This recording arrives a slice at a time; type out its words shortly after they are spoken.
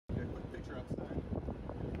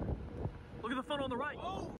the funnel on the right.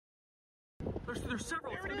 Oh! There's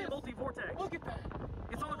several. It's gonna be a multi-vortex. Look at that.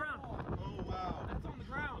 It's on the ground. Oh, wow. That's on the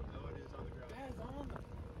ground. Oh, it is on the ground. That is on the...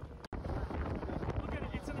 Look at it.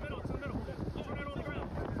 It's in the middle. It's in the middle. It's right on the ground.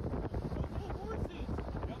 Oh, horses.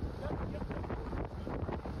 Yep.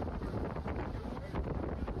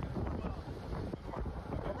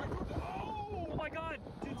 Oh my God.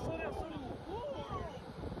 Dude, slow down. Slow down.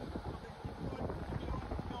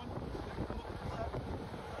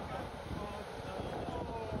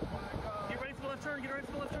 Get ready for the left turn. Get ready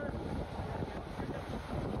for the left turn.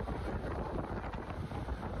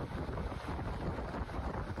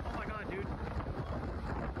 Oh my God, dude.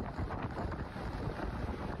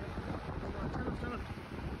 Turn.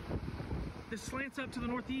 This slants up to the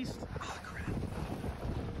northeast. Oh, crap.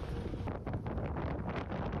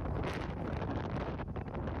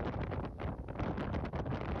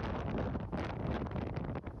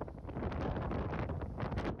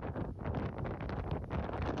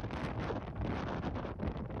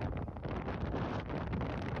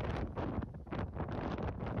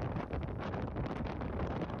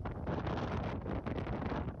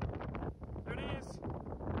 There it is.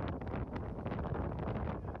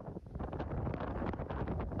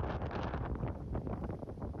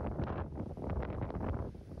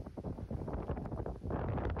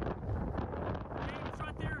 Hey, it's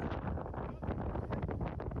right there.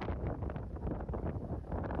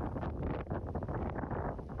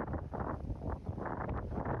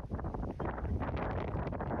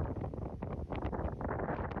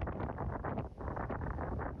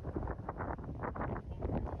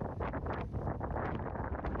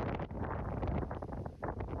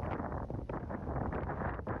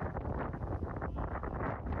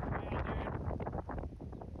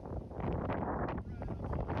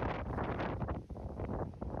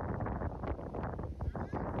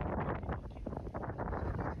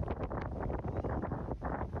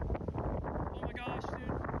 Oh my gosh, dude.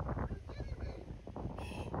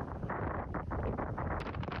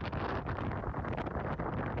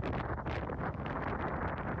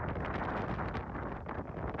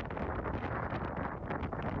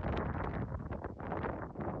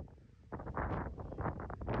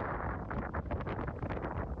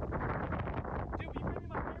 Dude, will you bring me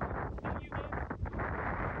my camera? Thank you, Gabe.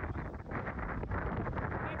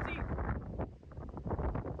 Taxi.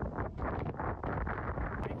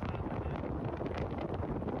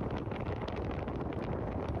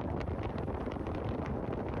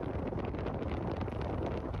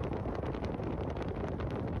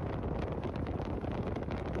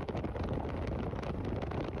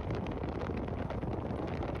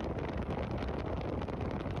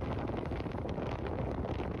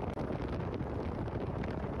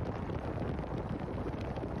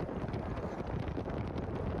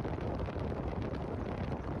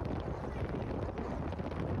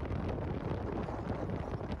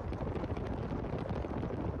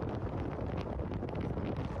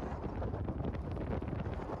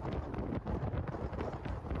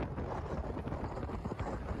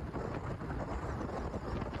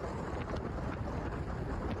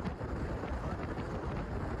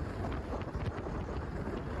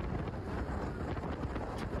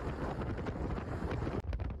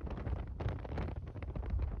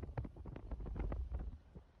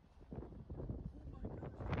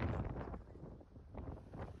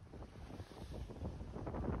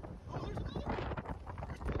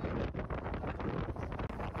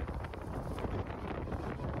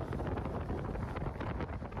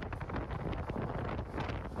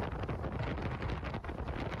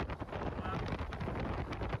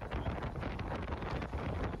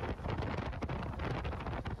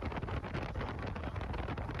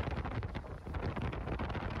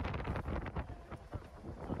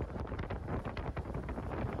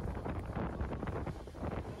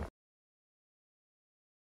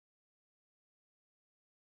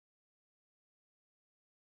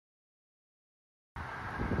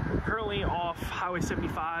 Currently off Highway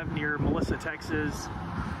 75 near Melissa, Texas.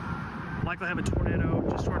 Likely have a tornado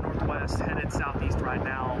just to our northwest, headed southeast right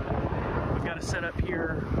now. We've got a setup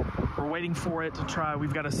here. We're waiting for it to try.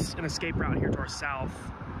 We've got an escape route here to our south,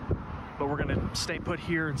 but we're gonna stay put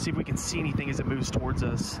here and see if we can see anything as it moves towards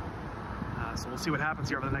us. So we'll see what happens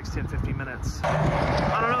here over the next 10-15 minutes.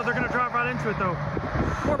 I don't know, they're gonna drive right into it though.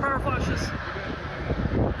 More power flashes.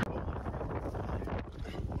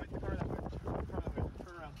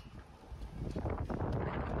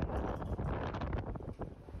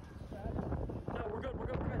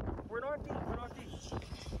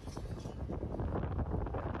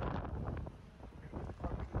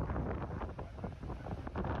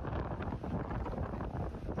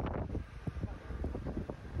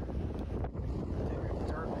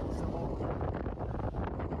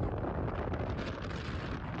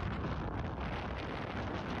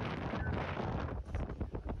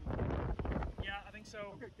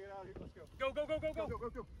 out here. Let's go. Go, go, go, go, Go, go. go,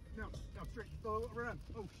 go, go. No, straight. Go around.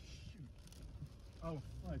 Oh, shoot. Oh,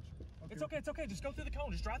 fudge. Okay. It's okay, it's okay. Just go through the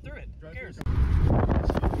cone. Just drive through it. Drive Who cares?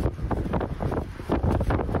 through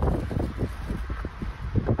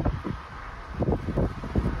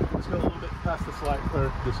Let's go a little bit past the slide,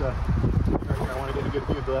 or this, right here. I want to get a good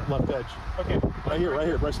view of the left edge. Okay. Right here, right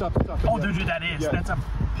here. Right, stop. Oh, Yeah. dude, that is. Yeah. That's a big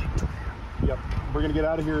tornado. Yep. We're going to get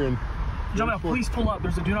out of here and... Gentlemen, please pull up.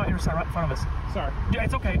 There's a do not enter sign right in front of us. Sorry. Yeah,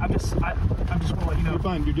 it's okay. I'm just want to let you know. You're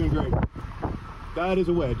fine. You're doing great. That is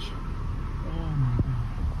a wedge.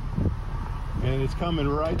 And it's coming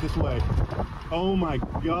right this way. Oh my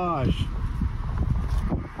gosh.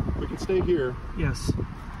 We can stay here Yes.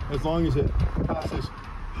 as long as it passes.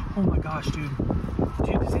 Oh my gosh, dude.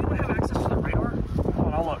 Dude, does anyone have access to the radar? Hold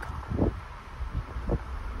on, I'll look.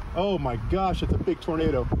 Oh my gosh, it's a big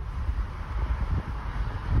tornado.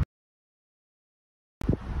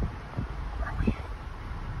 Are we?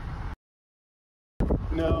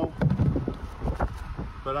 No.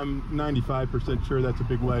 But I'm 95% sure that's a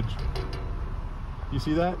big wedge. You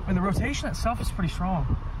see that? And the rotation itself is pretty strong.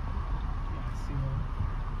 Yeah, I see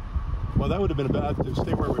that. Well, that would have been bad to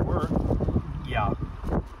stay where we were. Yeah.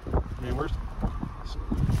 I mean,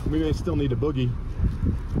 we may still need a boogie.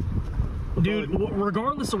 Dude,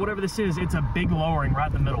 regardless of whatever this is, it's a big lowering right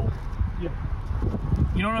in the middle. Yeah.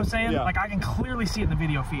 You know what I'm saying? Yeah. Like, I can clearly see it in the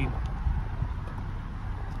video feed.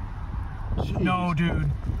 Jeez. No, dude.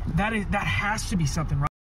 That has to be something, right?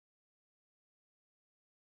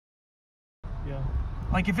 Yeah.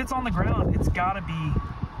 Like, if it's on the ground, it's gotta be...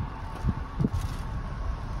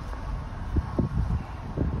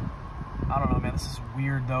 I don't know, man. This is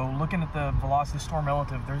weird, though. Looking at the velocity storm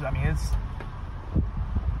relative, there's, I mean, it's...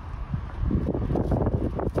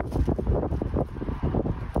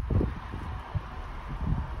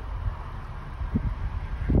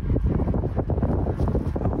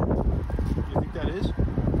 You think that is? I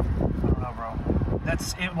don't know, bro.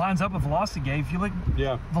 It lines up with velocity, Gabe. If you look,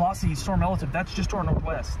 Yeah. velocity storm relative, that's just to our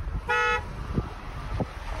northwest.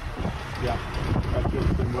 Yeah. That feels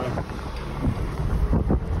the same way.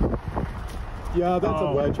 Yeah, that's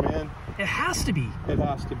a wedge, man. It has to be. It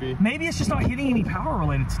has to be. Maybe it's just not hitting any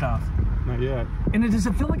power-related stuff. Not yet. And does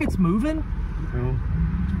it feel like it's moving? No.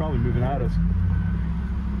 It's probably moving at us.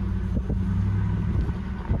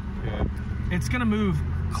 Yeah. It's gonna move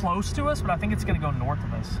close to us, but I think it's gonna go north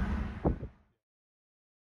of us.